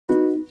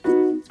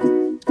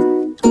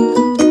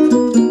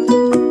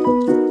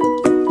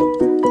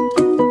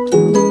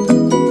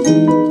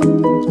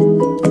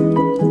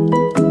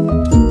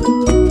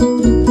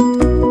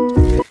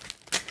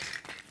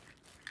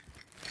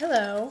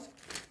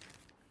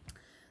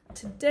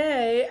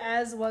Today,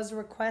 as was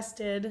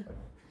requested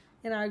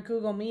in our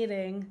Google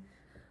meeting,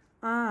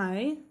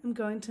 I am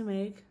going to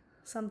make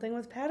something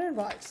with pattern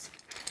blocks.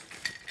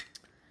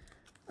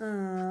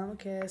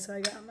 Okay, so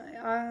I got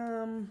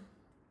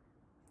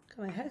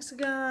my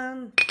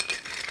hexagon.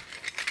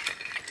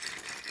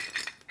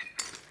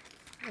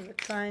 There's a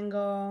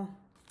triangle.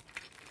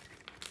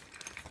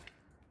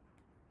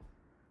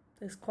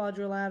 This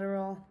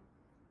quadrilateral,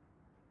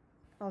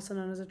 also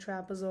known as a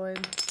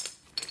trapezoid.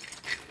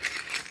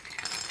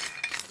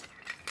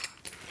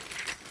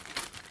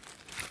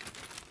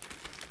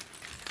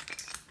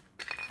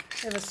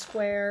 I have a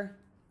square.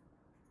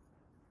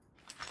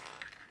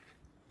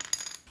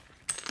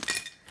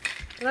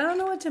 But I don't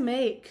know what to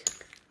make.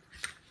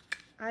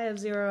 I have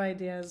zero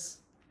ideas.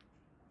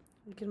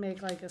 You could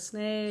make like a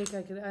snake.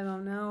 I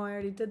don't know. I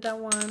already did that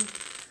one.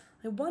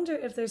 I wonder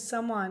if there's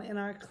someone in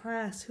our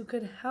class who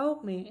could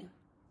help me.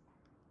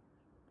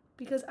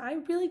 Because I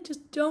really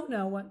just don't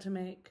know what to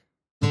make.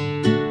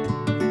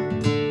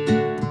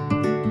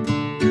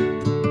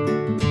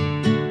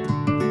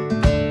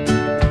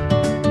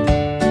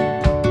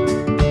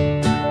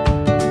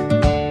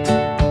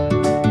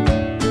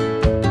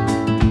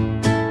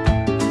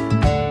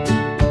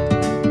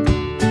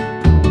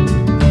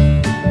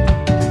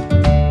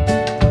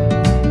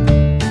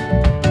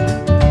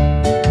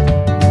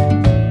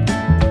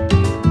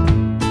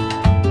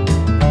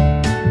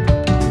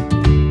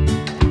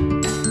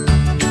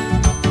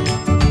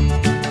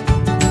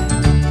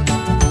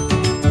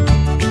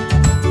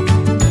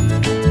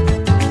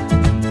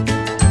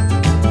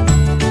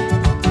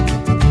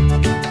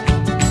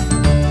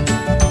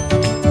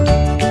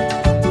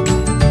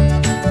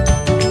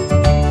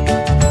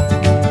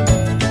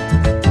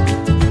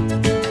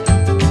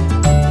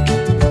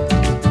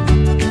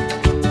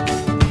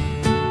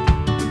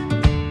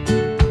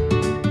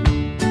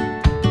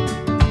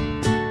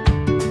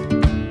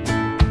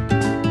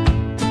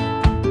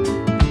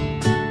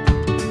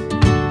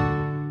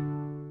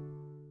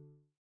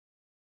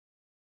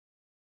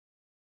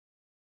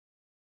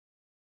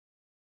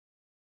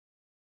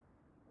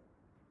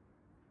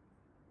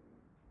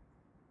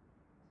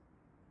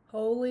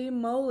 Holy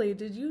moly,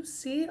 did you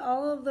see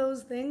all of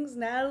those things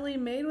Natalie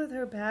made with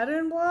her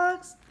pattern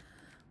blocks?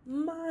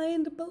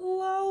 Mind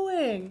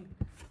blowing!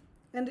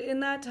 And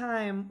in that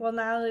time, while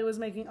Natalie was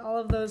making all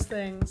of those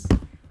things,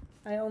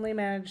 I only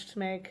managed to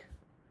make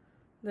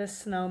this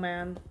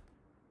snowman.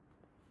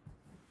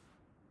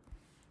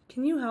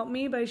 Can you help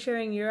me by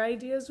sharing your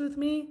ideas with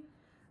me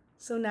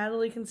so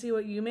Natalie can see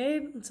what you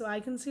made and so I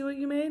can see what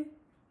you made?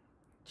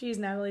 Geez,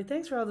 Natalie,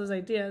 thanks for all those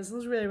ideas.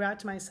 Those really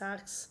rocked my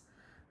socks.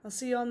 I'll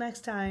see you all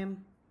next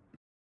time.